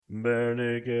Bare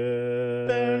naked.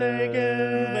 Bare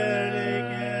naked. Bare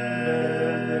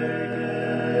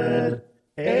naked.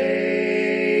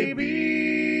 ABCs.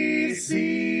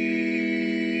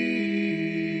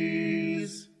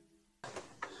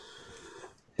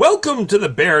 Welcome to the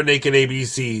Bare Naked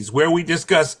ABCs, where we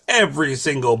discuss every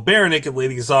single Bare Naked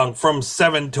Lady song from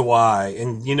 7 to I.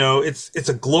 And, you know, it's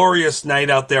a glorious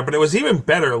night out there, but it was even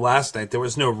better last night. There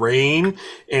was no rain,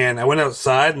 and I went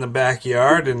outside in the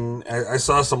backyard, and I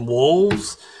saw some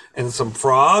wolves and some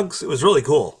frogs. It was really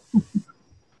cool.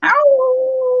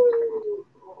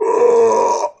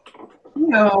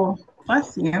 Oh,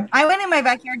 bless you. I went in my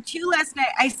backyard too last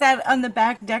night. I sat on the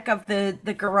back deck of the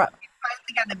garage. I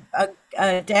got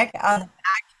a deck on the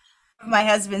back of my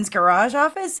husband's garage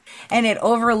office, and it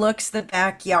overlooks the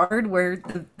backyard where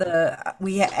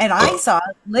I saw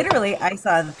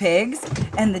the pigs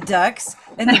and the ducks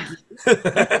and the geese,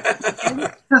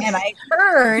 and I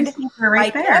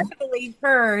definitely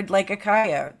heard like a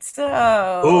coyote.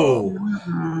 So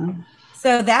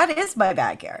that is my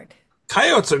backyard.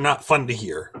 Coyotes are not fun to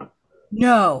hear.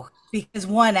 No, because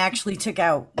one actually took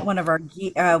out one of our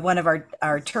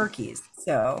turkeys.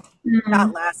 So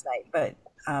not last night, but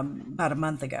about a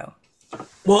month ago.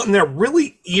 Well, and they're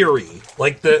really eerie,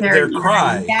 like their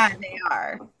cry. Yeah, they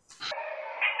are.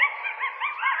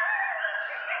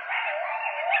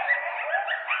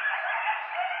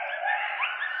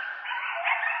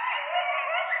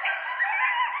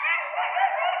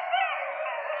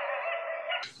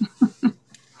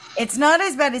 It's not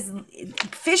as bad as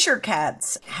Fisher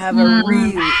cats have a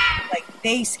really,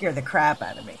 they scare the crap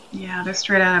out of me. Yeah, they're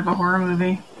straight out of a horror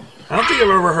movie. I don't think I've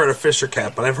ever heard a Fisher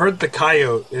cat, but I've heard the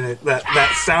coyote, and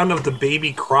that sound of the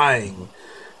baby crying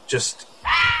just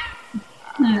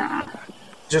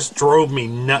drove me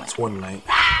nuts one night.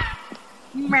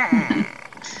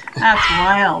 That's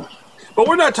wild. But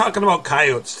we're not talking about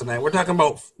coyotes tonight. We're talking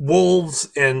about wolves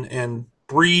and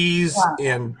breeze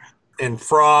and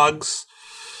frogs.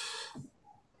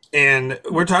 And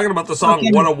we're talking about the song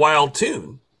What a Wild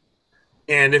Tune.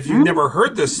 And if you've never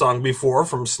heard this song before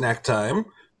from Snack Time,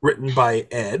 written by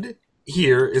Ed,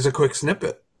 here is a quick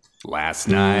snippet. Last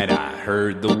night I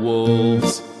heard the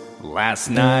wolves. Last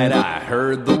night I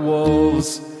heard the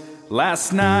wolves.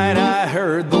 Last night I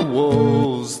heard the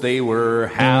wolves. They were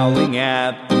howling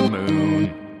at the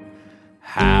moon.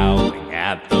 Howling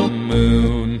at the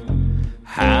moon.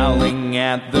 Howling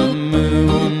at the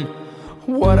moon.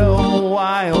 What a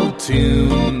wild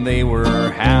tune. They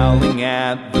were howling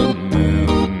at the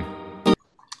moon.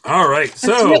 All right,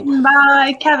 so it's written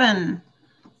by Kevin.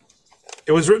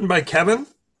 It was written by Kevin?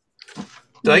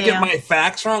 Did I get my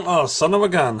facts wrong? Oh, son of a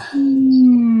gun.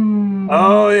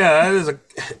 Oh yeah,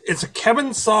 it's a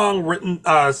Kevin song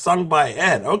sung by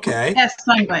Ed. Okay. Yes,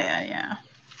 sung by Ed, yeah.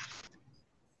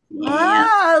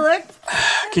 Oh, look.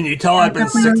 Can you tell I've been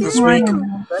sick this week?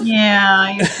 Yeah,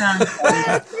 you sound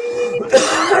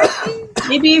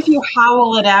maybe if you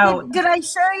howl it out. Did I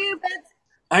show you, Betsy?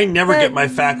 I never get my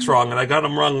facts wrong, and I got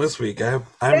them wrong this week.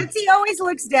 Betsy always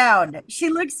looks down. She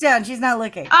looks down. She's not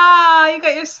looking. Ah, you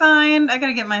got yours signed. I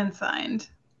gotta get mine signed.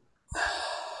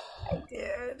 I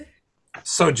did.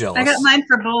 So jealous. I got mine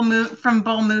from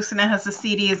Bull Moose, and it has the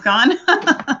CD is gone.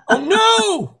 Oh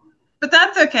no! But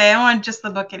that's okay. I want just the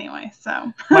book anyway.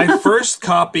 So my first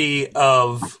copy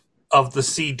of the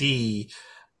CD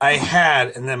I had,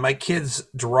 and then my kids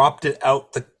dropped it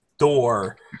out the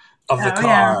door of the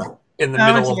car in the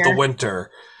middle of the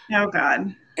winter. Oh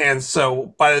God! And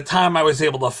so by the time I was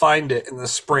able to find it in the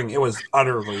spring, it was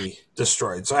utterly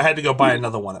destroyed. So I had to go buy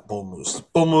another one at Bull Moose.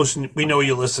 Bull Moose, we know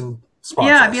you listen.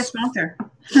 Sponsor yeah, us. be a sponsor.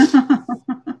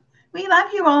 We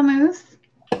love you, Bull Moose.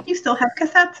 You still have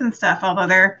cassettes and stuff, although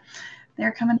they're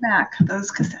coming back.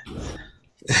 Those cassettes.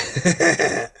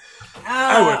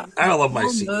 I love my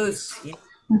CDs.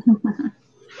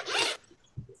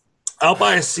 I'll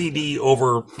buy a CD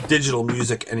over digital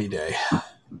music any day.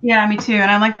 Yeah, me too.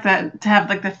 And I like that to have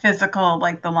like the physical,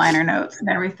 like the liner notes and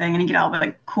everything, and you get all the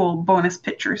like cool bonus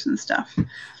pictures and stuff.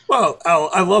 Well,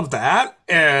 I love that,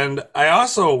 and I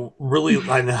also really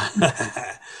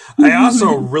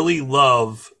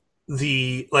love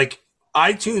the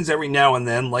iTunes every now and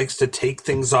then likes to take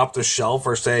things off the shelf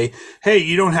or say, hey,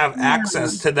 you don't have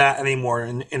access to that anymore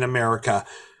in America.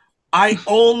 I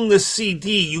own the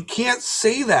CD. You can't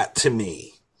say that to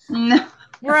me. No,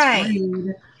 right.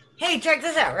 Rude. Hey, check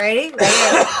this out. Ready?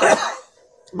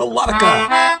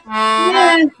 Melodica.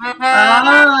 Yes. There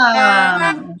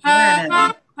it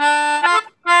is.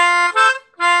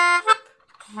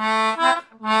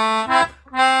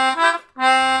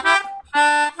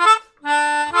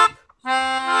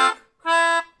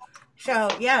 So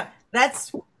yeah,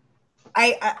 that's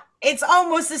I It's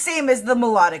almost the same as the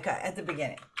melodica at the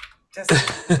beginning. Just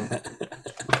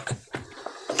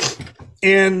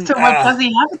And So what does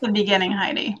he have at the beginning,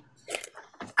 Heidi?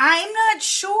 I'm not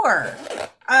sure.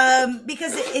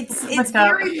 Because it's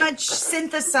very much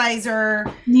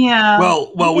synthesizer. Yeah.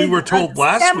 well, we were told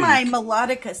last week.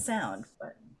 Semi-melodica sound.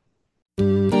 But.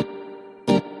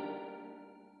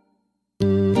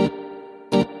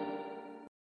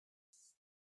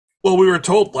 Well, we were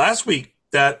told last week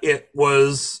that it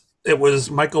was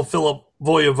Michael Philip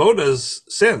Voyevoda's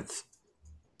synth.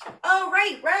 Oh,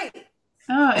 right.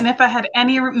 Oh, and if I had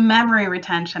any memory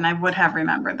retention, I would have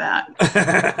remembered that.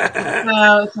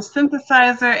 So it's a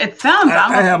synthesizer. It sounds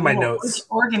almost I have my notes.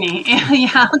 organy.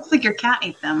 Yeah, it looks like your cat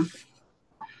ate them.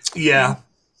 Yeah,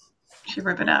 She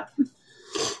rip it up.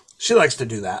 she likes to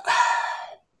do that.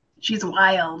 She's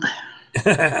wild.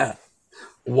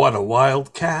 What a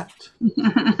wild cat!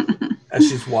 As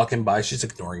she's walking by, she's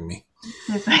ignoring me.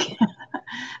 It's like,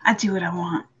 I do what I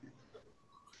want.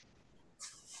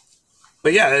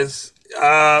 But yeah, it's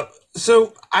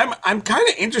so I'm kind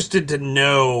of interested to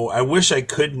know. I wish I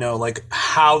could know like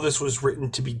how this was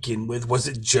written to begin with. Was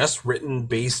it just written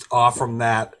based off from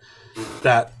that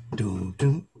dun,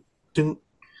 dun, dun?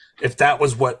 If that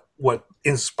was what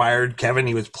inspired Kevin,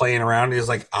 he was playing around. He was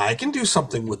like, I can do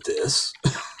something with this.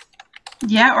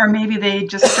 Yeah, or maybe they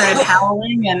just started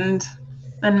howling and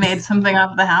then made something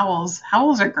off the howls.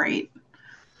 Howls are great.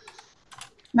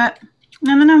 But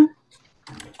no.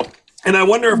 And I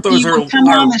wonder if If those he are. would come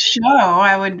on the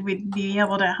show, we'd be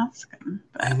able to ask him.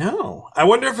 But I know. I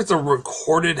wonder if it's a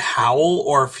recorded howl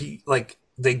or if he like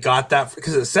they got that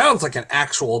because it sounds like an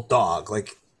actual dog.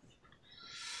 Like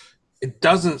it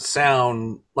doesn't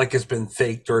sound like it's been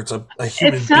faked or it's a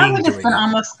human it sounds being like it's doing been it.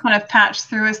 almost kind of patched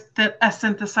through a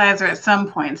synthesizer at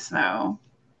some points, though.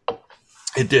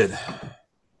 It did.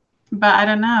 But I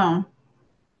don't know.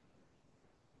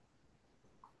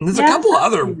 And there's a couple of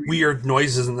other weird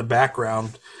noises in the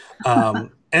background.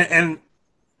 And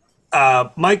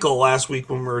Michael, last week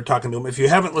when we were talking to him, if you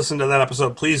haven't listened to that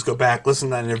episode, please go back, listen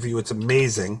to that interview. It's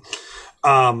amazing.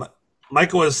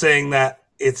 Michael was saying that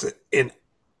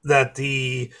that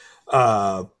the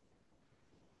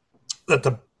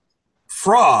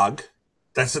frog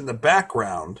that's in the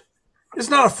background is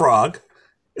not a frog.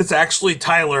 It's actually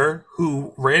Tyler,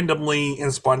 who randomly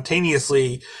and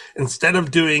spontaneously, instead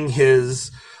of doing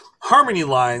his harmony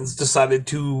lines, decided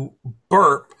to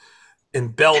burp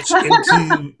and belch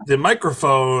into the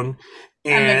microphone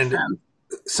and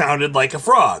sounded like a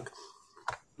frog.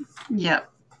 Yep.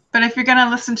 But if you're going to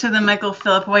listen to the Michael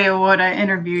Philip Woyewoda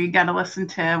interview, you got to listen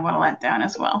to What a Letdown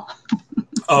as well.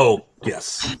 Oh,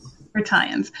 yes. For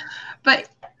tie-ins. But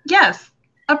yes,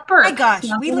 a bird. My gosh,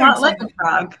 sounds we a learned lot like a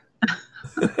frog.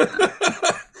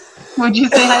 What'd you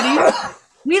say, Heidi?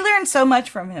 We learned so much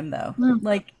from him, though.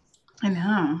 Like, I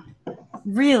know.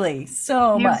 really,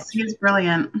 so much. He's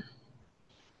brilliant.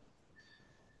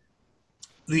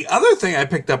 The other thing I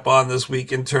picked up on this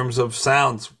week in terms of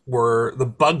sounds were the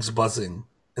bugs buzzing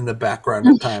in the background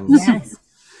at times. Yes.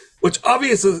 Which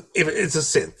obviously, if it's a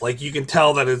synth, like you can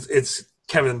tell that it's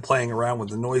Kevin playing around with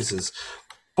the noises.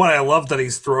 But I love that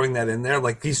he's throwing that in there.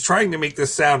 Like he's trying to make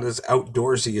this sound as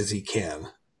outdoorsy as he can.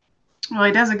 Well,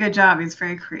 he does a good job. He's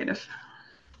very creative.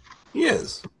 He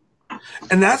is.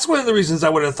 And that's one of the reasons I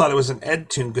would have thought it was an Ed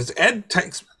tune, because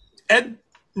Ed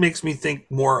makes me think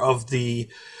more of the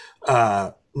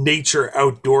nature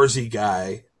outdoorsy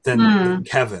guy than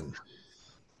Kevin.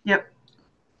 Yep.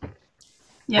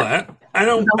 But I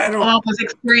don't. All his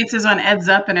experiences on Ed's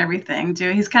Up and everything,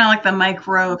 too. He's kind of like the Mike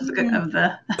Rowe of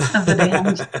the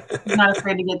band. He's not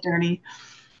afraid to get dirty.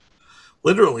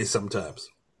 Literally sometimes.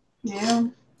 Yeah.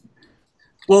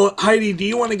 Well, Heidi, do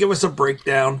you want to give us a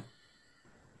breakdown?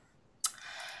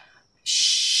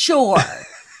 Sure.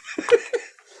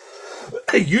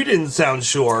 You didn't sound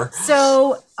sure.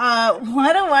 So,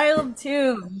 What a Wild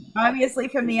Tune, obviously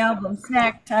from the album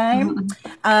Snack Time,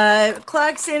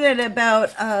 clocks in at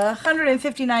about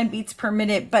 159 beats per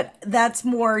minute, but that's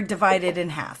more divided in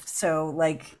half. So,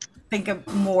 like, think of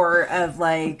more of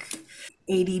like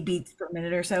 80 beats per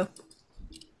minute or so.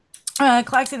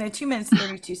 Clocks in at 2 minutes and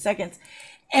 32 seconds.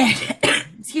 And,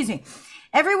 excuse me,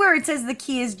 everywhere it says the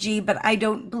key is G, but I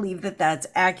don't believe that that's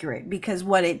accurate, because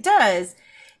what it does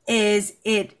is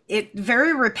it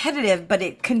very repetitive, but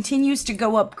it continues to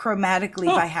go up chromatically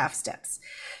by half steps.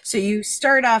 So you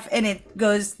start off and it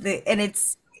goes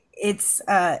it's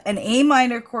an A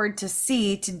minor chord to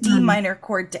C to D minor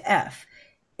chord to F,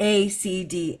 A, C,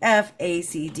 D, F, A,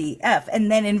 C, D, F. And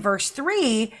then in verse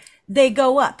 3, they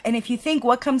go up. And if you think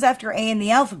what comes after A in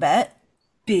the alphabet,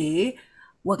 B,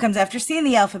 What comes after C in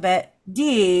the alphabet?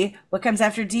 D. What comes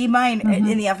after D minor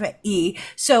in the alphabet? E.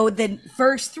 So the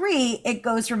first 3, it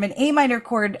goes from an A minor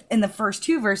chord in the first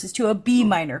 2 verses to a B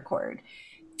minor chord,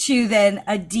 to then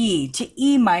a D, to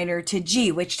E minor, to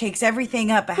G, which takes everything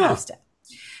up a half step.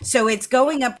 So it's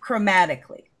going up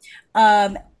chromatically.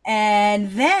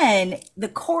 And then the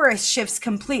chorus shifts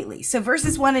completely. So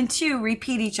verses 1 and 2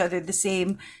 repeat each other, the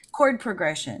same chord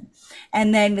progression.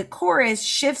 And then the chorus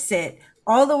shifts it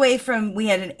all the way from, we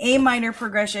had an A minor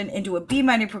progression into a B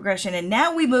minor progression. And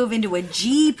now we move into a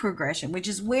G progression, which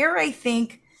is where I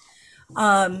think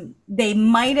they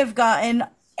might have gotten,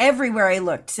 everywhere I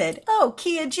looked said, oh,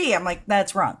 key of G. I'm like,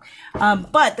 that's wrong.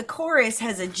 But the chorus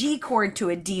has a G chord to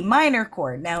a D minor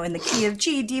chord. Now in the key of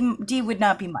G, D would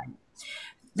not be minor.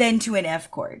 Then to an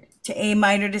F chord, to A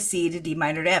minor, to C, to D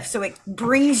minor, to F. So it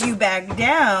brings you back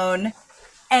down,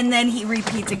 and then he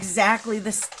repeats exactly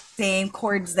the same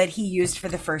chords that he used for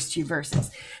the first 2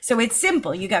 verses. So it's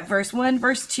simple. You got verse 1,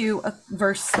 verse 2,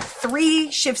 verse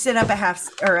 3 shifts it up a half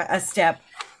or a step.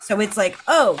 So it's like,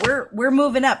 oh, we're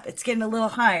moving up. It's getting a little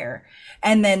higher.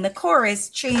 And then the chorus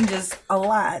changes a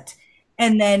lot.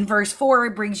 And then verse 4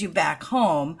 brings you back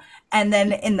home. And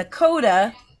then in the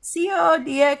coda,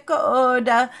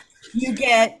 coda, you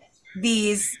get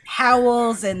these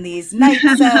howls and these night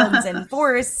sounds and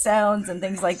forest sounds and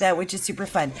things like that, which is super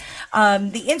fun.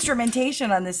 The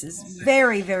instrumentation on this is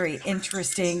very, very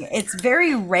interesting. It's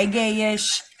very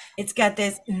reggae-ish. It's got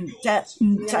this,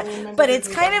 but it's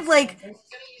kind of like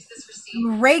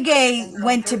reggae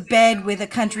went to bed with a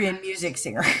country and music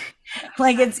singer.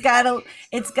 Like it's got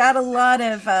a lot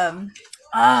of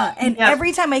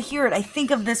every time I hear it, I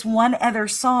think of this one other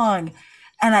song,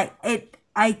 and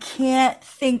I can't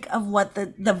think of what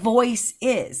the voice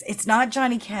is. It's not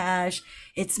Johnny Cash.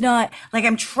 It's not, like,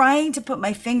 I'm trying to put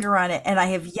my finger on it, and I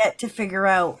have yet to figure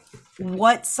out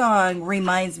what song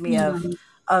reminds me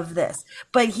of this.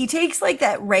 But he takes like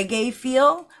that reggae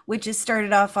feel, which is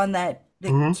started off on the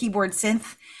keyboard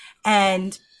synth,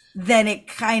 and then it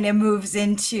kind of moves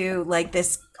into like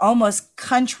this almost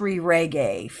country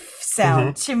reggae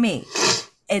sound to me.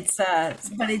 It's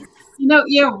but it's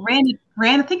Randy,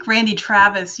 I think Randy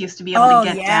Travis used to be able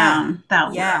to get down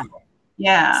that level.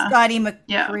 Yeah. Scotty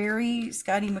McCreery,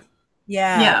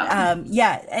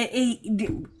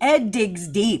 Ed digs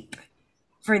deep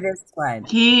for this one.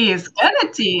 He's good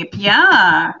at deep,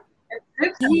 yeah.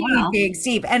 He digs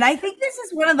deep, and I think this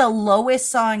is one of the lowest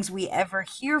songs we ever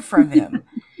hear from him.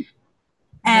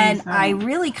 And I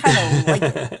really kind of like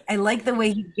it. I like the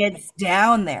way he gets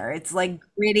down there. It's like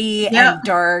gritty and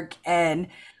dark, and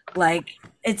like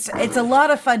it's a lot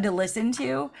of fun to listen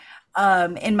to,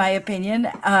 in my opinion.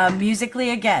 Musically,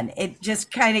 again, it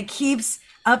just kind of keeps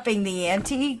upping the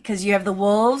ante because you have the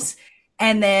wolves,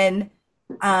 and then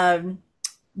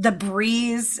the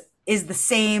breeze is the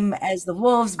same as the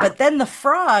wolves, but then the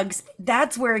frogs,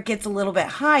 that's where it gets a little bit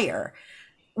higher,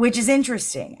 which is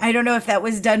interesting. I don't know if that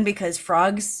was done because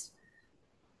frogs,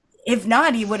 if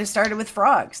not, he would have started with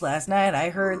frogs. Last night I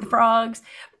heard the frogs,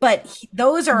 but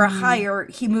those are a higher,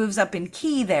 he moves up in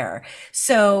key there.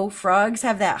 So frogs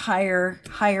have that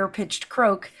higher pitched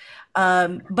croak,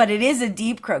 but it is a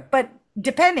deep croak. But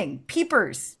depending,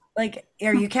 peepers, like,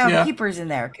 are you counting peepers in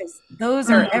there? Because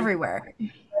those are everywhere.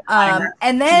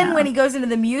 And then when he goes into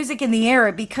the music in the air,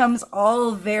 it becomes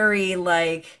all very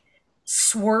like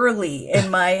swirly in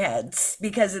my head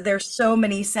because there's so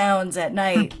many sounds at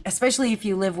night, especially if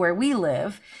you live where we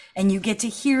live and you get to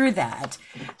hear that.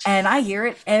 And I hear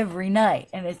it every night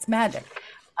and it's magic.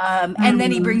 And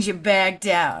then he brings you back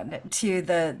down to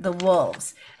the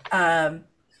wolves.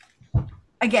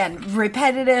 Again,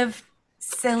 repetitive,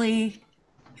 silly,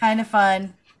 kind of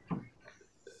fun,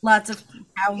 lots of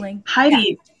howling.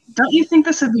 Heidi, don't you think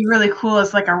this would be really cool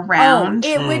as like a round? Oh,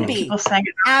 it would be. People sang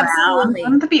it absolutely.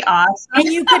 Wouldn't that be awesome? And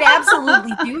you could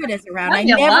absolutely do it as a round. I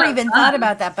never even thought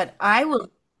about that, but I'm going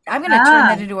to turn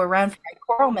that into a round for my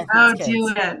choral methods kids.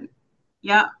 Do it.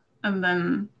 Yep. And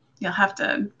then you'll have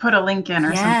to put a link in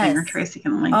or something, or Tracy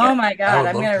can link it. Oh my God.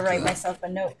 I'm going to write myself a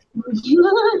note.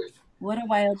 What a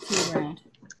wild key round.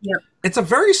 Yep. It's a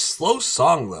very slow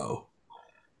song though.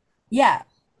 Yeah.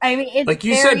 I mean, it's like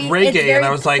you said reggae, and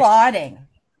I was plodding.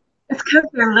 It's because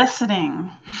they're listening.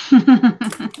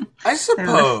 I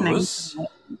suppose.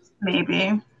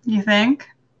 Maybe. You think?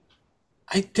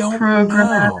 I don't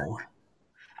know.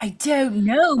 I don't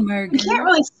know, Margaret. You can't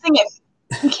really sing it.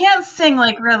 You can't sing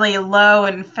like really low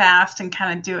and fast and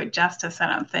kind of do it justice,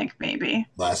 I don't think, maybe.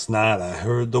 Last night I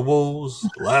heard the wolves.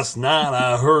 Last night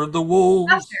I heard the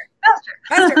wolves.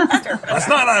 Faster. Last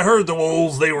night I heard the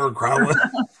wolves. They were growling.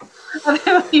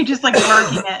 You just like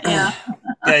working it, yeah.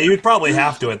 Yeah, you'd probably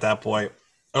have to at that point.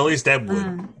 Or at least Ed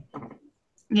would.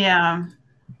 Yeah.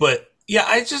 But yeah,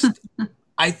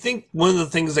 I think one of the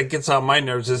things that gets on my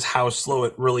nerves is how slow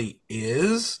it really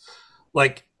is.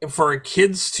 Like for a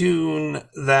kid's tune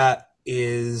that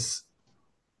is,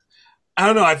 I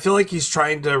don't know, I feel like he's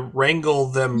trying to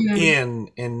wrangle them in,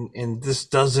 and this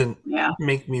doesn't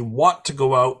make me want to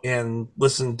go out and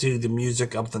listen to the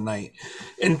music of the night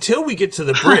until we get to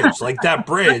the bridge. Like that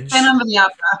bridge,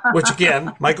 which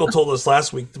again, Michael told us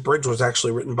last week, the bridge was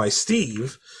actually written by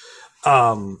Steve.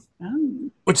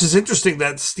 Which is interesting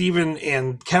that Steven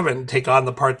and Kevin take on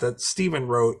the part that Steven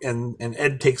wrote and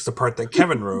Ed takes the part that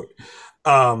Kevin wrote.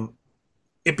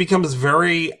 It becomes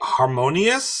very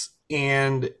harmonious,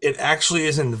 and it actually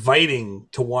is inviting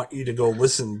to want you to go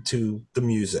listen to the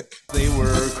music. They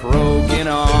were croaking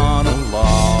on a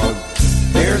log.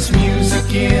 There's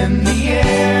music in the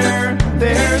air.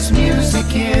 There's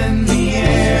music in the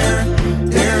air.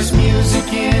 There's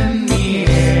music in the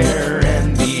air.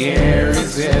 And the air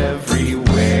is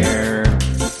everywhere.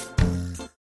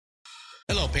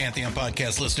 Hello, Pantheon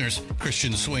Podcast listeners.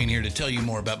 Christian Swain here to tell you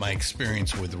more about my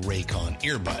experience with Raycon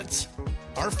earbuds.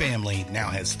 Our family now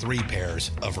has 3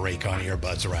 pairs of Raycon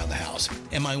earbuds around the house,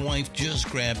 and my wife just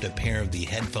grabbed a pair of the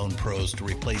Headphone Pros to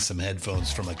replace some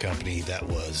headphones from a company that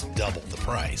was double the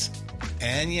price.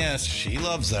 And yes, she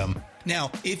loves them. Now,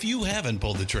 if you haven't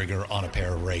pulled the trigger on a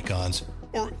pair of Raycons,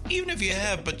 or even if you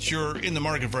have, but you're in the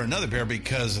market for another pair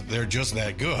because they're just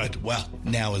that good, well,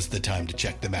 now is the time to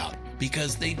check them out,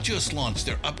 because they just launched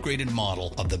their upgraded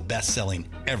model of the best-selling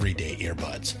everyday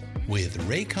earbuds. With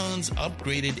Raycon's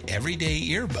upgraded everyday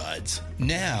earbuds,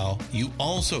 now you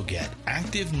also get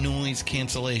active noise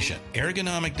cancellation,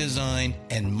 ergonomic design,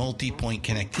 and multi-point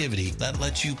connectivity that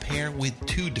lets you pair with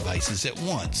 2 devices at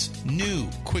once. New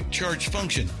quick charge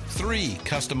function, 3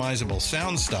 customizable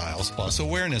sound styles, plus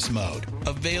awareness mode.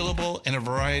 Available in a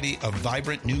variety of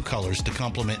vibrant new colors to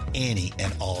complement any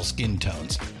and all skin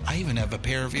tones. I even have a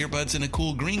pair of earbuds in a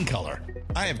cool green color.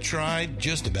 I have tried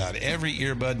just about every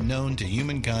earbud known to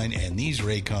humankind, and these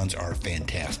Raycons are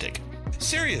fantastic.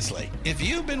 Seriously, if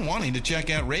you've been wanting to check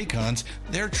out Raycons,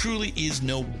 there truly is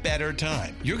no better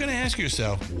time. You're going to ask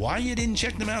yourself why you didn't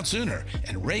check them out sooner,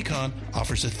 and Raycon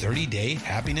offers a 30-day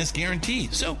happiness guarantee.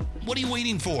 So what are you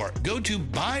waiting for? Go to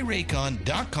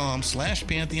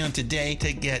buyraycon.com/Pantheon today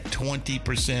to get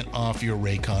 20% off your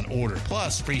Raycon order,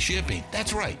 plus free shipping.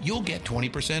 That's right, you'll get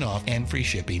 20% off and free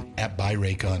shipping at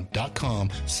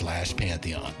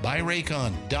buyraycon.com/Pantheon.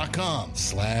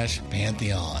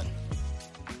 buyraycon.com/Pantheon.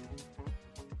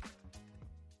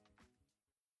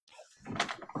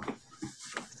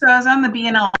 So I was on the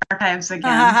BNL archives again.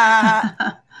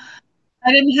 I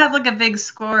didn't have like a big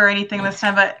score or anything this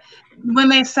time, but when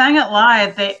they sang it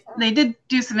live, they did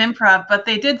do some improv, but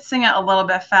they did sing it a little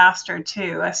bit faster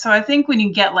too. So I think when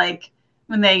you get like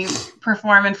when they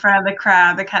perform in front of the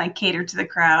crowd, they kind of cater to the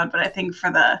crowd. But I think for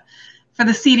the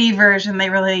CD version, they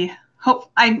really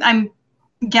hope. I'm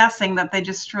guessing that they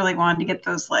just really wanted to get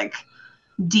those like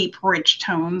deep, rich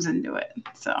tones into it.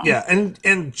 So yeah,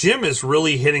 and Jim is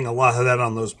really hitting a lot of that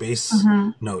on those bass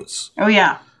notes. Oh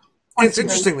yeah. It's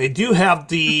interesting. They do have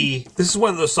this is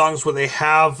one of those songs where they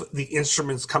have the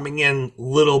instruments coming in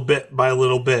little bit by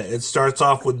little bit. It starts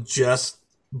off with just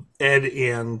Ed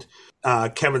and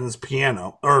Kevin's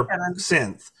piano or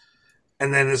synth.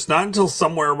 And then it's not until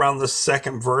somewhere around the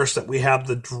second verse that we have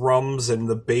the drums and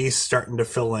the bass starting to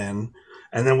fill in.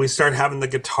 And then we start having the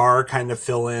guitar kind of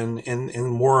fill in and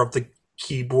more of the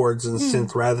keyboards and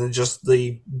synth rather than just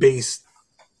the bass.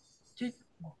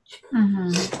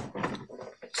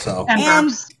 So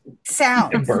and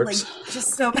sounds, and like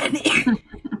just so many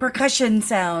percussion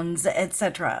sounds,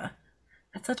 etc.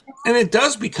 And it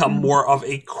does become more of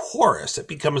a chorus. It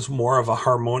becomes more of a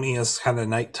harmonious kind of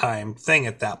nighttime thing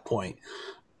at that point.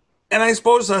 And I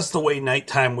suppose that's the way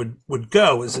nighttime would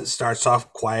go, is it starts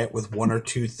off quiet with 1 or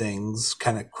 2 things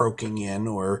kind of croaking in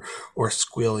or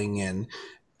squealing in,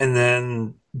 and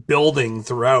then building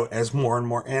throughout as more and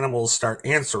more animals start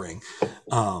answering.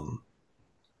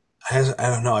 I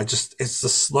don't know. It's the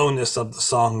slowness of the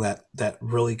song that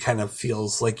really kind of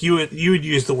feels like you would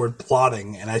use the word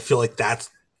plotting, and I feel like that's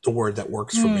the word that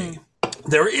works for me.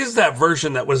 There is that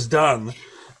version that was done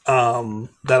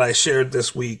that I shared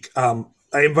this week.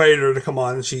 I invited her to come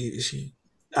on, and she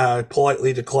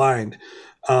politely declined.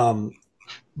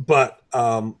 But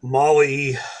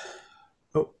Molly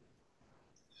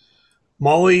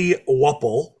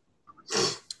Wupple,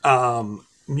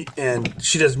 and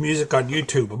she does music on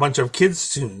YouTube, a bunch of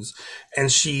kids' tunes, and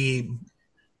she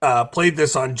played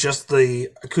this on just the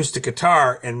acoustic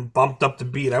guitar and bumped up the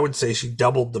beat. I would say she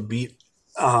doubled the beat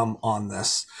on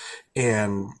this,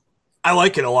 and I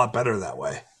like it a lot better that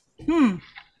way.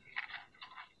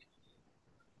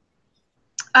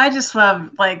 I just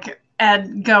love like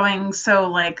Ed going so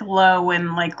like low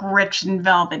and like rich and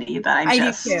velvety that I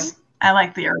do too. I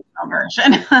like the original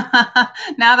version.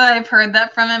 Now that I've heard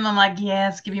that from him, I'm like,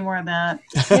 yes, give me more of that.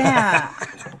 Yeah.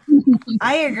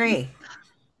 I agree.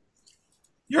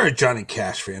 You're a Johnny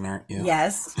Cash fan, aren't you?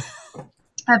 Yes.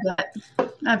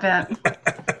 I bet.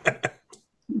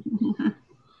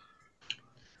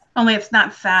 Only it's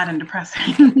not sad and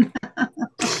depressing.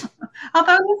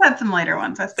 Although he's had some later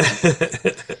ones, I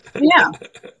suppose. Yeah.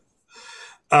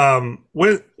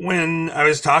 When I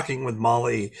was talking with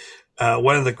Molly,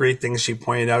 one of the great things she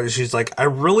pointed out is she's like, I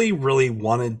really, really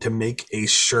wanted to make a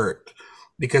shirt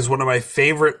because one of my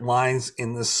favorite lines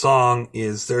in the song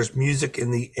is there's music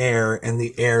in the air and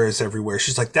the air is everywhere.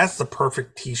 She's like, that's the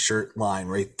perfect t-shirt line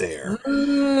right there.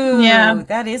 Ooh, yeah.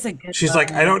 That is a good She's line.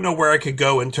 like, I don't know where I could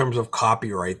go in terms of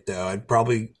copyright though. I'd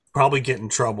probably get in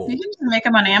trouble. You can just make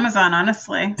them on Amazon,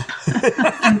 honestly. And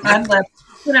Threadless.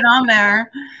 Put it on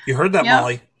there. You heard that, Yep.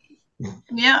 Molly?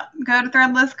 Yeah, go to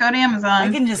Threadless, go to Amazon.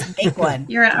 I can just make one.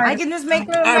 You're an I artist. can just make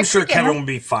one. I'm sure Kevin would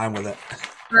be fine with it.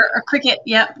 Or a cricket,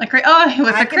 yep. Oh,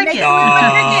 with I a can make cricket.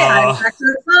 it with a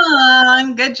cricket.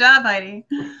 Song. Good job, Heidi.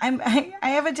 I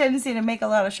have a tendency to make a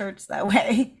lot of shirts that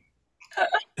way.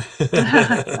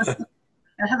 I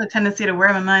have a tendency to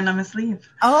wear mine on my sleeve.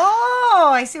 Oh,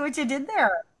 I see what you did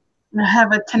there. I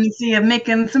have a tendency of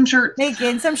making some shirts.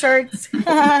 Making some shirts.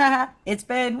 It's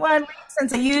been 1 week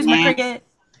since I used my cricket.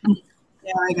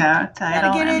 There we go.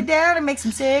 Gotta get it down and make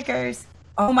some stickers.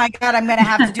 Oh my god, I'm gonna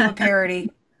have to do a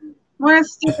parody. More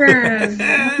stickers.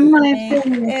 Make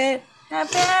it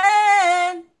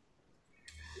happen.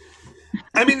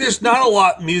 I mean, there's not a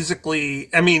lot musically,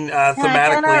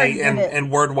 thematically and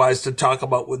word-wise to talk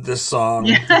about with this song.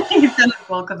 Yeah, he's done the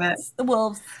bulk of it. It's the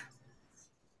wolves.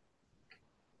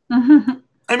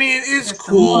 I mean, it is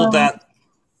cool that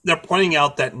they're pointing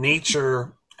out that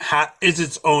nature is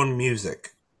its own music.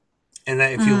 And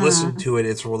that if you listen to it,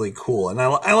 it's really cool. And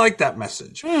I like that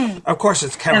message. Of course,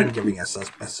 it's Kevin giving us that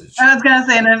message. I was going to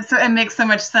say, and it makes so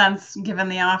much sense given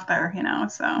the author,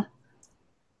 so.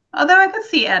 Although I could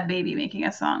see Ed maybe making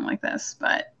a song like this,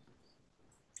 but.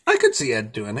 I could see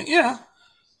Ed doing it, yeah.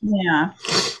 Yeah.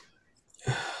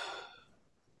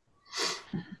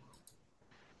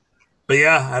 But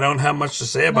yeah, I don't have much to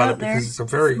say about it because it's a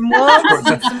very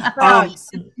frogs.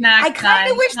 I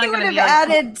kind of of wish they would have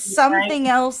added something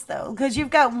else though, because you've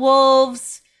got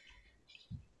wolves,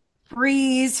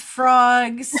 breeze,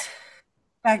 frogs.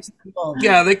 Back to the wolves.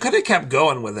 Yeah, they could have kept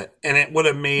going with it, and it would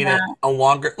have made it a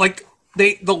longer. Like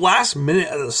the last minute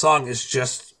of the song is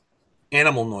just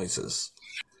animal noises.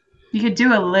 You could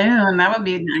do a loon. That would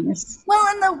be nice. Well,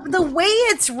 and the way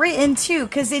it's written too,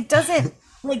 because it doesn't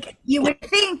like you would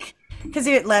think. Because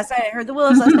last night I heard the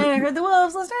wolves. Last night I heard the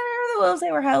wolves. Last night I heard the wolves.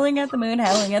 They were howling at the moon,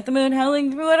 howling at the moon,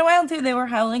 howling through a while too. They were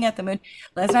howling at the moon.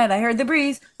 Last night I heard the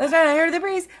breeze. Last night I heard the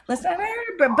breeze. Last night I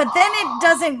heard. But then it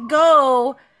doesn't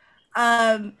go,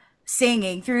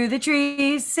 singing through the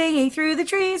trees, singing through the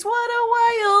trees. What a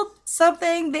wild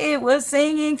something it was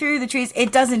singing through the trees.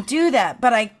 It doesn't do that,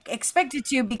 but I expect it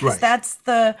to because that's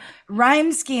the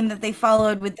rhyme scheme that they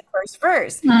followed with the first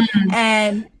verse,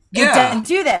 and it doesn't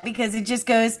do that because it just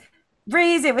goes.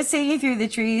 Breeze, it was singing through the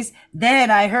trees.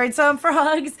 Then I heard some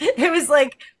frogs. It was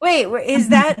like, wait, is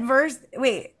that verse?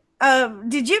 Wait,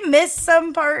 did you miss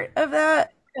some part of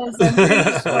that? I'm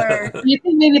pretty sure. You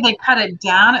think maybe they cut it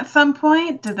down at some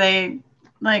point? Did they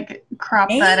like crop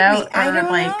that out? Or, I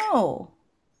don't know.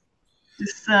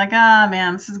 Just like,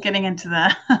 man, this is getting into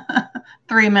the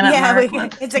 3 minute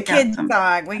mark. It's a kid's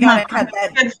song. We gotta cut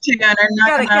that. Kids too good.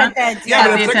 Gotta cut that. Yeah,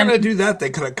 but if they're gonna do that, they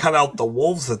could have cut out the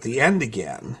wolves at the end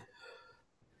again.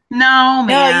 No,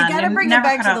 man. No, you gotta bring it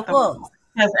back to the wolves.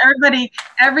 Because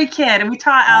every kid, and we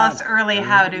taught Alice early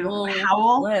how to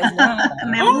howl,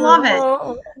 and they love it.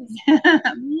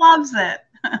 Loves it.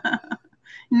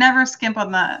 Never skimp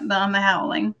on the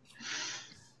howling.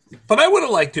 But I would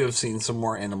have liked to have seen some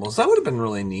more animals. That would have been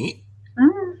really neat.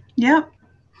 Yep.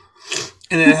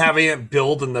 And then having it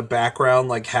build in the background,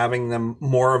 like having them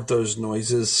more of those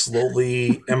noises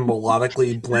slowly and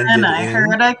melodically blended in. And I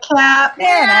heard a cat.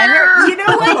 Man, you know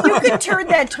what? You could turn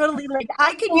that totally like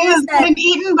I could use that. Been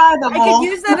eaten by the wolf. I could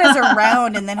use that as a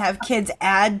round and then have kids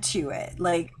add to it.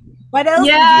 Like what else?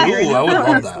 Yeah. Ooh, I would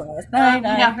love that. Last night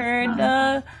I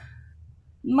heard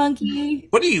monkey.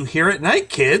 What do you hear at night,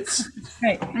 kids?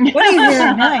 Right. What do you hear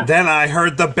at night? Then I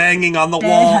heard the banging on the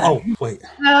wall. Oh, wait.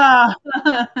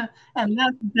 And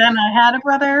then I had a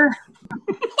brother.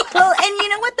 Well, and you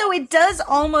know what though? It does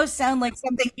almost sound like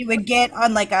something you would get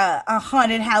on like a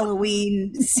haunted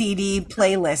Halloween CD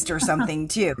playlist or something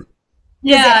too.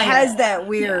 Yeah, It has that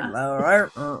weird.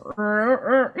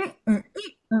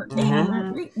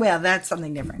 Well, that's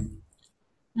something different.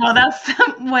 Well, that's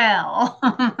well.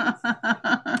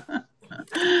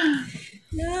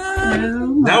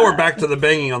 Now we're back to the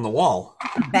banging on the wall.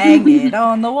 Banged it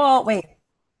on the wall. Wait.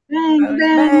 Bang,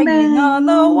 Banging on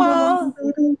the wall.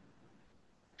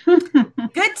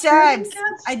 Good times.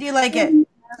 I do like it.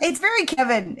 It's very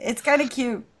Kevin. It's kind of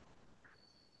cute.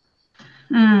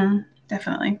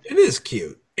 Definitely. It is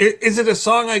cute. Is it a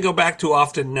song I go back to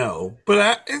often? No,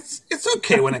 but it's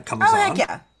okay when it comes Oh, on. heck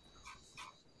yeah.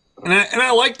 And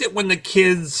I liked it when the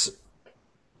kids.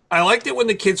 I liked it when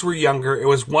the kids were younger. It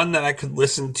was one that I could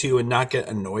listen to and not get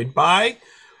annoyed by.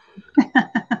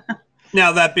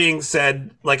 Now, that being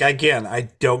said, like, again,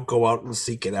 I don't go out and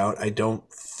seek it out. I don't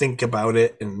think about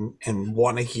it and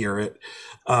want to hear it.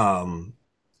 And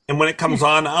when it comes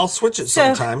on, I'll switch it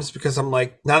sometimes because I'm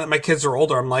like, now that my kids are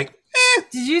older, I'm like, eh.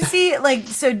 Did you see, like,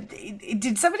 so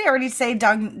did somebody already say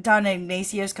Don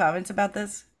Ignacio's comments about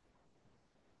this?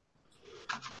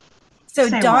 So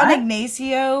Say Don what?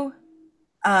 Ignacio,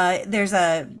 there's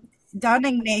a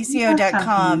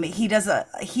DonIgnacio.com. He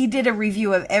did a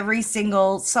review of every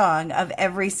single song of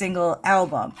every single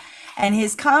album. And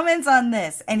his comments on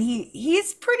this, and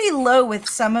he's pretty low with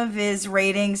some of his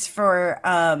ratings for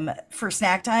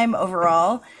Snack Time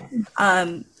overall.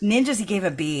 Ninjas he gave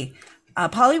a B.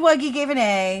 Pollywug he gave an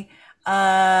A.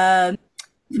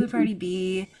 Food Party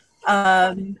B.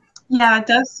 Yeah, it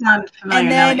does sound familiar. And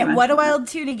now that you then What a mention Wild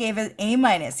Tune he gave an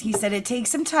A-. He said it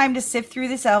takes some time to sift through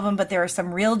this album, but there are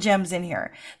some real gems in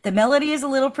here. The melody is a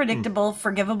little predictable,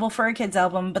 forgivable for a kid's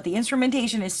album, but the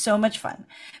instrumentation is so much fun.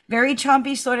 Very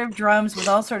chompy sort of drums with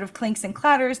all sort of clinks and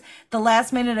clatters. The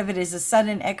last minute of it is a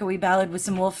sudden echoey ballad with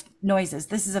some wolf noises.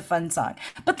 This is a fun song.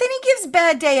 But then he gives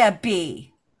Bad Day a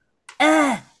B.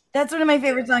 That's one of my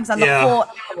favorite songs on the whole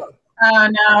album. Oh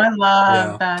no, I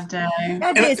love Bad Day.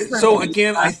 That is So perfect.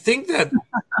 again, I think that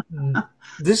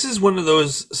this is one of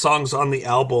those songs on the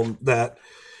album that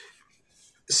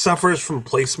suffers from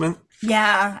placement.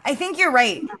 Yeah, I think you're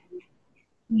right.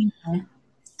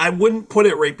 I wouldn't put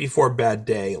it right before Bad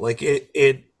Day. Like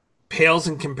it pales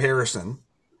in comparison,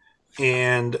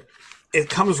 and it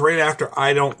comes right after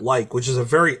I Don't Like, which is a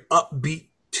very upbeat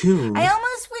tune. I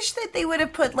almost wish that they would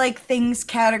have put like things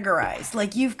categorized.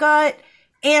 Like you've got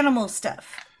animal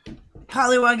stuff,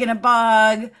 Pollywug in a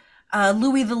Bog,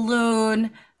 Louie the Loon,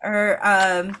 or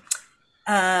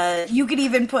you could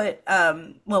even put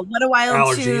What a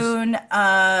Wild Tune,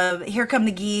 Here Come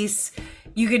the Geese.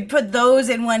 You could put those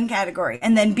in one category,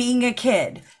 and then Being a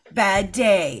Kid, Bad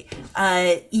Day,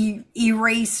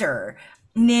 Eraser,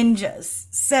 Ninjas,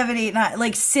 789,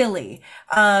 like Silly.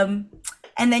 And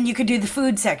then you could do the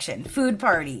food section, Food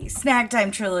Party, Snack Time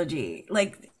Trilogy.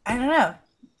 Like, I don't know,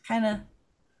 kind of.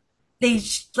 They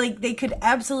could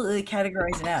absolutely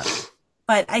categorize it out.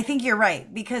 But I think you're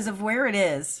right because of where it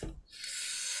is.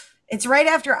 It's right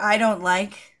after I Don't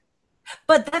Like.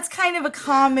 But that's kind of a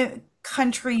common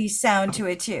country sound to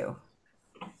it too.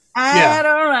 I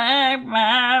don't like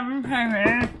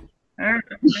my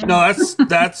No,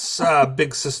 that's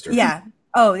Big Sister. Yeah.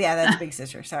 Oh yeah, that's Big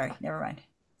Sister. Sorry, never mind.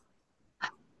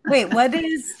 Wait, what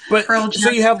is But so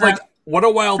you have like What a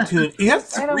Wild Tune. You have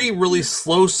three really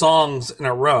slow songs in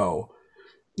a row.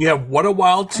 You have What a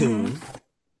Wild Tune,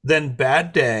 then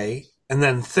Bad Day, and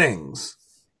then Things.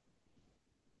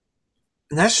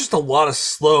 And that's just a lot of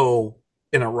slow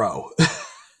in a row.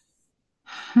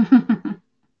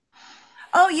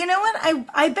 Oh, you know what?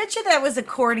 I bet you that was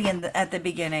accordion at the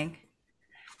beginning.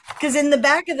 Because in the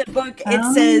back of the book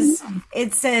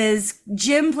it says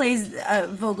Jim plays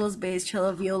vocals, bass,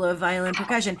 cello, viola, violin,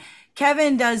 percussion.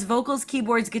 Kevin does vocals,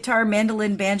 keyboards, guitar,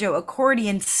 mandolin, banjo,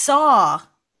 accordion, saw,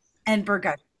 and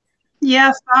percussion.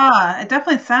 Yeah, saw. It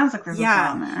definitely sounds like there's a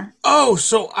saw in there. Oh,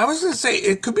 so I was going to say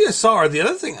it could be a saw. Or the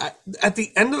other thing, at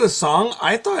the end of the song,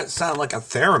 I thought it sounded like a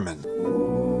theremin.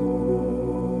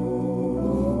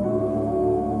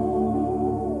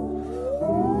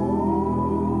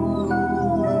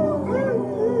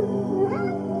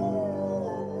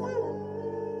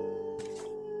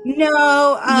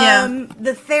 No,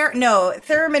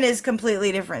 theremin is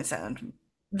completely different sound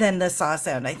than the saw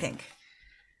sound, I think.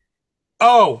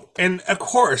 Oh, and of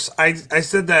course, I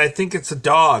said that I think it's a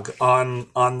dog on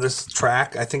this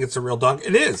track. I think it's a real dog.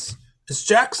 It is. It's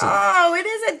Jackson. Oh, it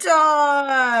is a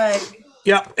dog.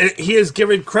 Yeah, he is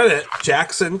giving credit.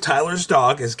 Jackson, Tyler's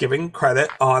dog, is giving credit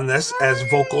on this as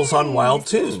vocals on Wild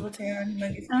Tune.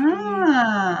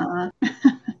 Ah.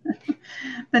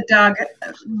 The dog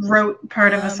wrote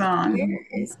part of a song.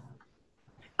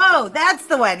 Oh, that's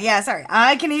the one. Yeah, sorry.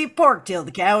 I can eat pork till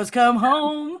the cows come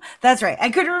home. That's right.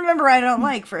 I couldn't remember I don't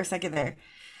like for a second there.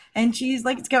 And she's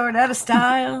like, it's going out of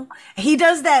style. He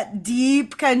does that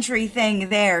deep country thing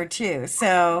there too.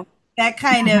 So that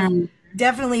kind of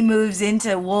definitely moves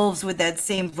into Wolves with that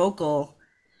same vocal.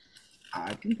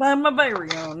 I can find my berry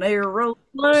on there.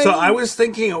 So I was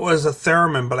thinking it was a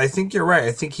theremin, but I think you're right.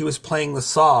 I think he was playing the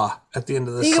saw at the end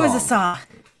of the song. I think it was a saw.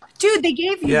 Dude, they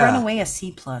gave you Yeah. Runaway a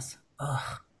C+.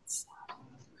 Ugh.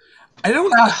 I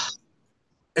don't.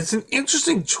 It's an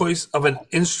interesting choice of an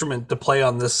instrument to play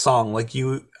on this song. Like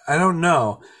I don't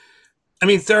know. I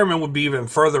mean, theremin would be even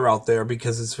further out there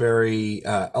because it's very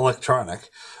electronic.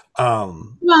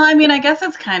 Well, I mean, I guess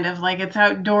it's kind of like it's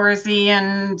outdoorsy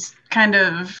and kind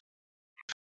of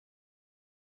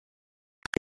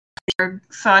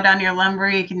saw down your lumber.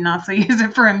 You can also use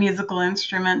it for a musical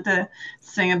instrument to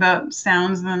sing about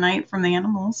sounds of the night from the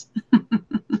animals.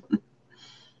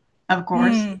 Of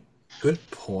course.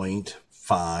 Good point.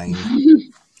 Fine.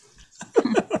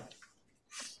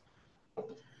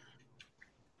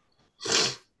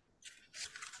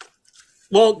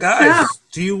 Well, guys,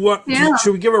 do you want?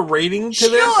 Should we give a rating to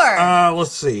this? Sure.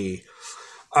 Let's see.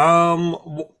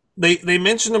 They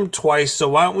mentioned them twice, so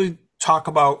why don't we talk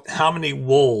about how many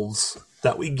wolves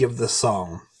that we give this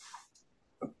song?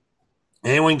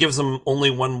 Anyone gives them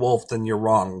only one wolf, then you're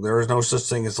wrong. There is no such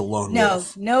thing as a lone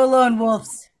wolf. No lone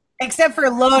wolves. Except for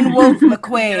Lone Wolf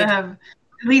McQuaid. Have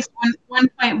at least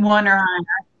 1.1 or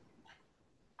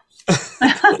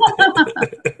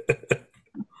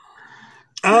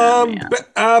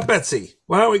higher. Betsy,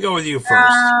 why don't we go with you first?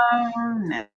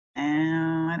 No,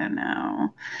 I don't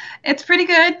know. It's pretty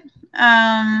good.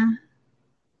 I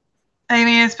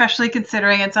mean, especially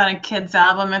considering it's on a kid's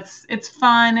album. It's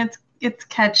fun. It's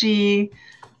catchy.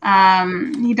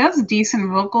 He does decent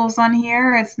vocals on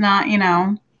here. It's not,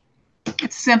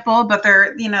 it's simple, but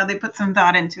they put some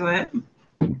thought into it.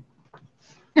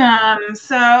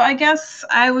 So I guess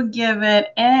I would give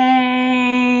it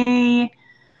a...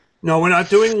 No, we're not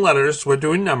doing letters. We're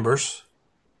doing numbers.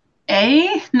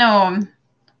 A? No,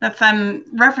 I'm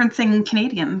referencing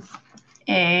Canadians.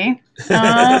 A.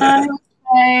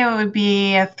 It would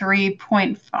be a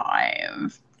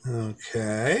 3.5.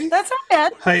 Okay. That's not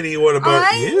bad. Heidi, what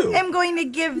about you? I am going to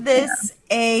give this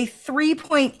a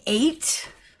 3.8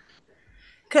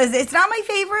 because it's not my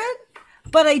favorite,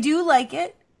 but I do like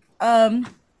it. Again,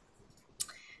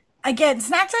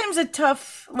 Snack Time's a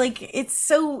tough,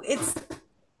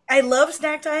 I love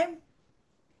Snack Time.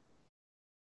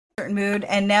 Certain mood,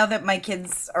 and now that my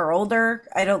kids are older,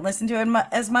 I don't listen to it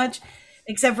as much,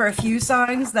 except for a few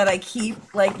songs that I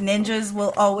keep, like Ninjas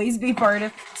will always be part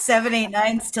of.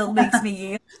 789 still makes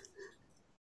me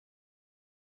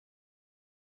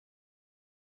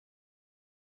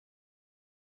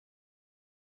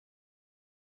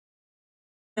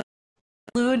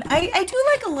I do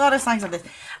like a lot of songs on this.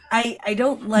 I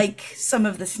don't like some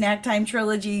of the Snack Time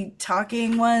trilogy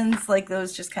talking ones, like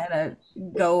those just kind of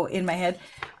go in my head.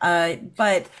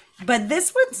 But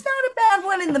this one's not a bad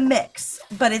one in the mix,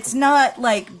 but it's not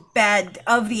like bad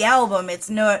of the album. It's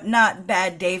not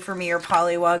Bad Day for me or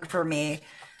Pollywog for me.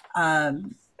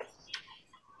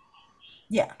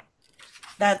 Yeah,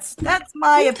 that's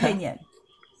my opinion.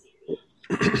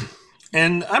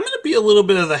 And I'm going to be a little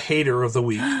bit of the hater of the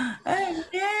week.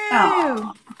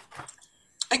 Oh,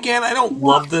 Again, I don't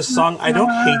love this song. I don't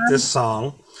hate this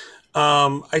song.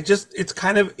 It's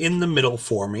kind of in the middle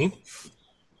for me.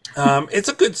 It's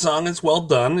a good song. It's well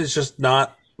done. It's just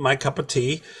not my cup of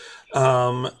tea.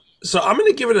 So I'm going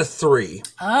to give it a 3.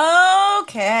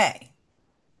 Okay.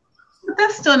 But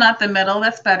that's still not the middle.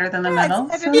 That's better than the middle.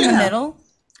 It's better than the middle.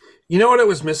 You know what it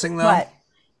was missing, though? What?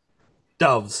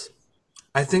 Doves.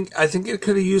 I think it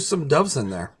could have used some doves in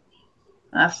there.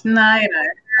 Last night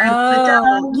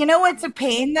Oh, you know what's a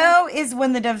pain though is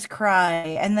when the doves cry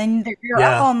and then you're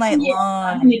up all night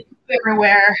long.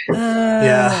 Everywhere.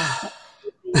 Yeah.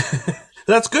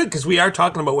 That's good because we are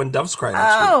talking about when doves cry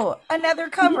next week. Oh, another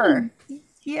cover.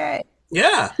 Yay.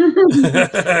 Yeah.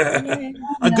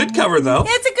 A good cover, though.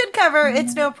 It's a good cover.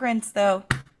 It's no Prince, though.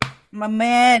 My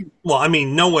man. Well, I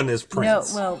mean, no one is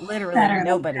Prince. No, well, literally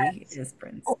nobody is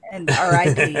Prince. And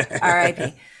R.I.P.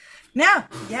 R.I.P. No,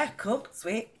 yeah, cool,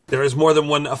 sweet. There is more than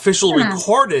one official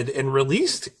recorded and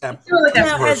released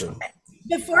version.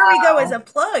 Before we go, as a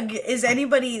plug, is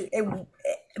anybody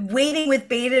waiting with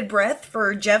bated breath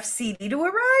for Jeff's CD to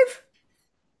arrive?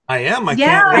 I am. I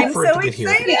can't wait for it to get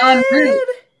excited. here.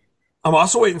 I'm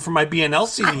also waiting for my BNL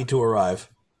CD to arrive.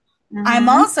 I'm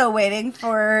also waiting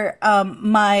for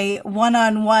my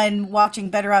one-on-one watching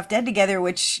Better Off Dead together,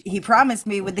 which he promised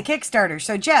me with the Kickstarter.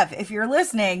 So, Jeff, if you're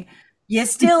listening, you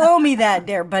still owe me that,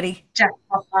 there, buddy. Jeff.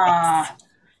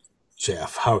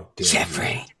 Jeff, how dare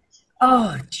Jeffrey. you?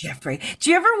 Oh, Jeffrey. Do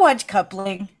you ever watch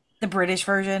Coupling, the British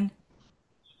version?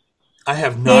 I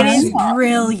have not It is seen it.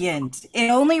 brilliant. It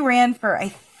only ran for,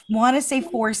 I want to say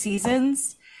 4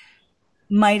 seasons.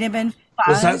 Might have been 5.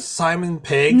 Was that Simon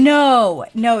Pegg? No,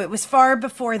 it was far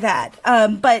before that.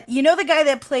 But you know the guy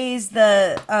that plays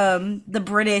the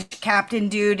British captain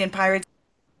dude in Pirates?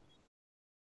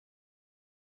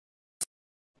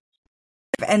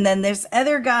 And then this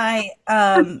other guy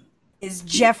is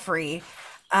Jeffrey.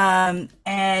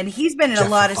 And he's been in a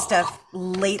lot of stuff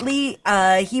lately.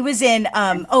 He was in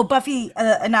Buffy,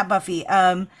 not Buffy,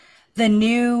 the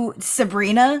new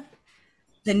Sabrina,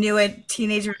 the new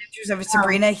Teenage Adventures of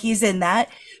Sabrina. He's in that,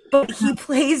 but he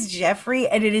plays Jeffrey,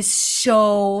 and it is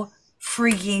so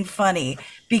freaking funny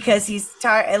because he's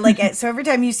so every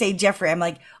time you say Jeffrey, I'm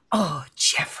like, oh,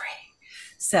 Jeffrey.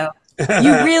 So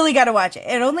you really got to watch it.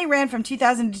 It only ran from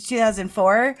 2000 to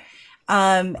 2004.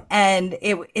 And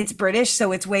it's British,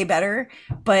 so it's way better,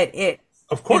 but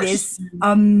of course, it is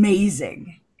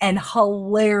amazing and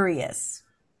hilarious.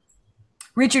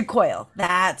 Richard Coyle,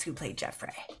 that's who played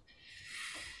Jeffrey.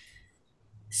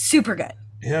 Super good.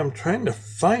 Yeah, I'm trying to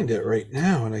find it right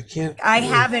now, and I can't. I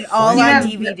have it all on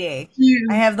DVD.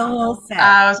 I have the whole set.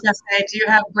 I was gonna say, do you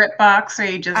have BritBox or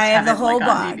you just? I have the whole on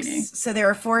box. DVD? So there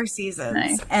are 4 seasons,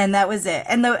 Nice. and that was it.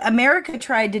 And America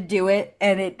tried to do it,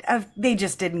 and they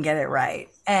just didn't get it right.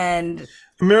 And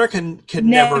American can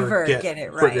never get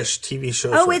it right. British TV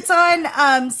shows. Oh, right. it's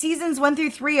on seasons 1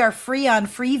 through 3 are free on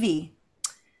Freevee.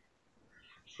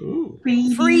 Ooh.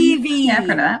 Freevee. Yeah,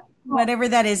 for that. Whatever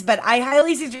that is, but I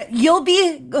highly suggest you'll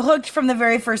be hooked from the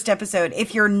very first episode.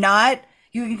 If you're not,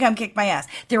 you can come kick my ass.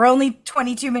 They're only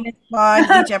 22 minutes long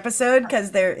each episode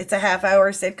because it's a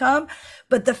half-hour sitcom.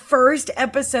 But the first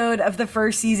episode of the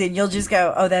first season, you'll just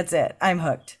go, "Oh, that's it. I'm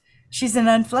hooked." She's an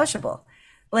unflushable.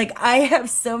 Like, I have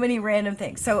so many random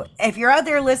things. So if you're out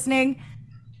there listening,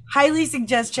 highly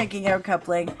suggest checking out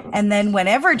Coupling. And then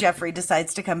whenever Jeffrey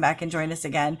decides to come back and join us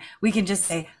again, we can just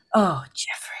say, "Oh,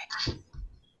 Jeffrey."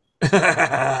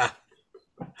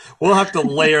 We'll have to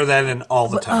layer that in all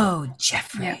the time. Oh,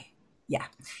 Jeffrey. Yeah.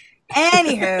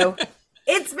 Anywho,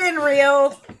 it's been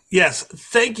real. Yes,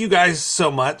 thank you guys so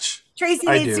much. Tracy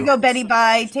needs to go Betty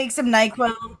Bye, take some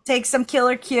NyQuil, take some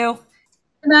Killer Q.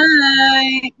 Good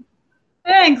night.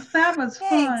 Thanks. That was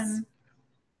fun.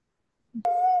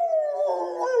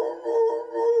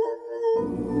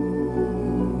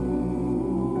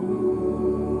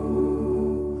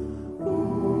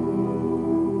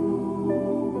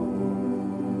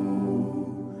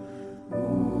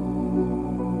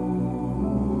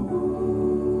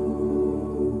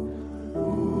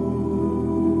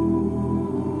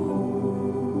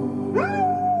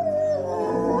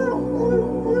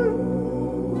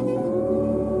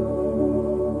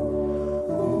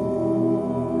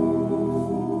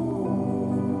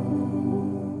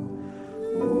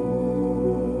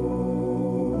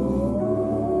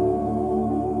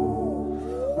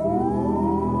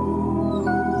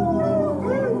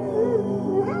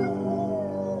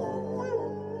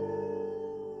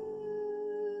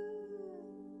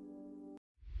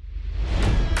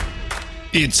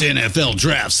 It's NFL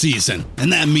draft season,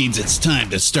 and that means it's time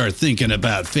to start thinking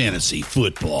about fantasy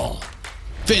football.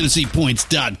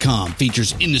 FantasyPoints.com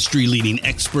features industry-leading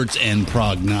experts and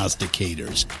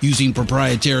prognosticators using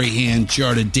proprietary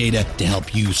hand-charted data to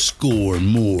help you score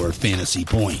more fantasy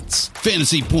points.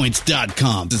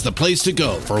 FantasyPoints.com is the place to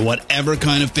go for whatever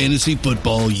kind of fantasy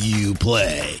football you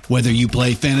play. Whether you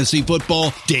play fantasy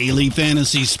football, daily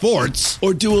fantasy sports,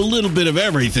 or do a little bit of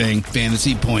everything,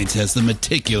 Fantasy Points has the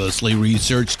meticulously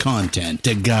researched content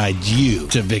to guide you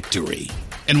to victory.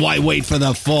 And why wait for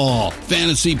the fall?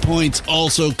 Fantasy Points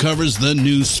also covers the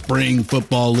new spring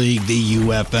football league, the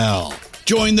UFL.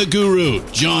 Join the guru,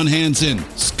 John Hansen,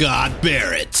 Scott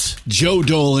Barrett, Joe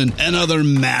Dolan, and other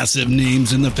massive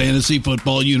names in the fantasy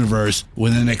football universe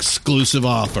with an exclusive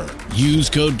offer. Use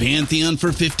code Pantheon for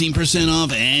 15%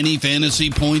 off any Fantasy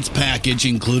Points package,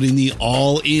 including the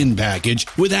all-in package,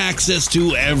 with access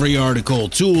to every article,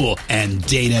 tool, and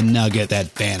data nugget that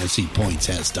Fantasy Points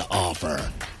has to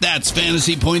offer. That's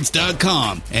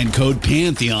FantasyPoints.com and code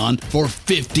Pantheon for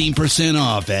 15%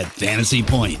 off at Fantasy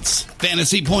Points.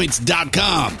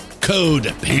 FantasyPoints.com,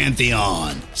 code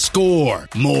Pantheon. Score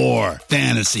more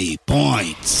fantasy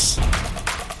points.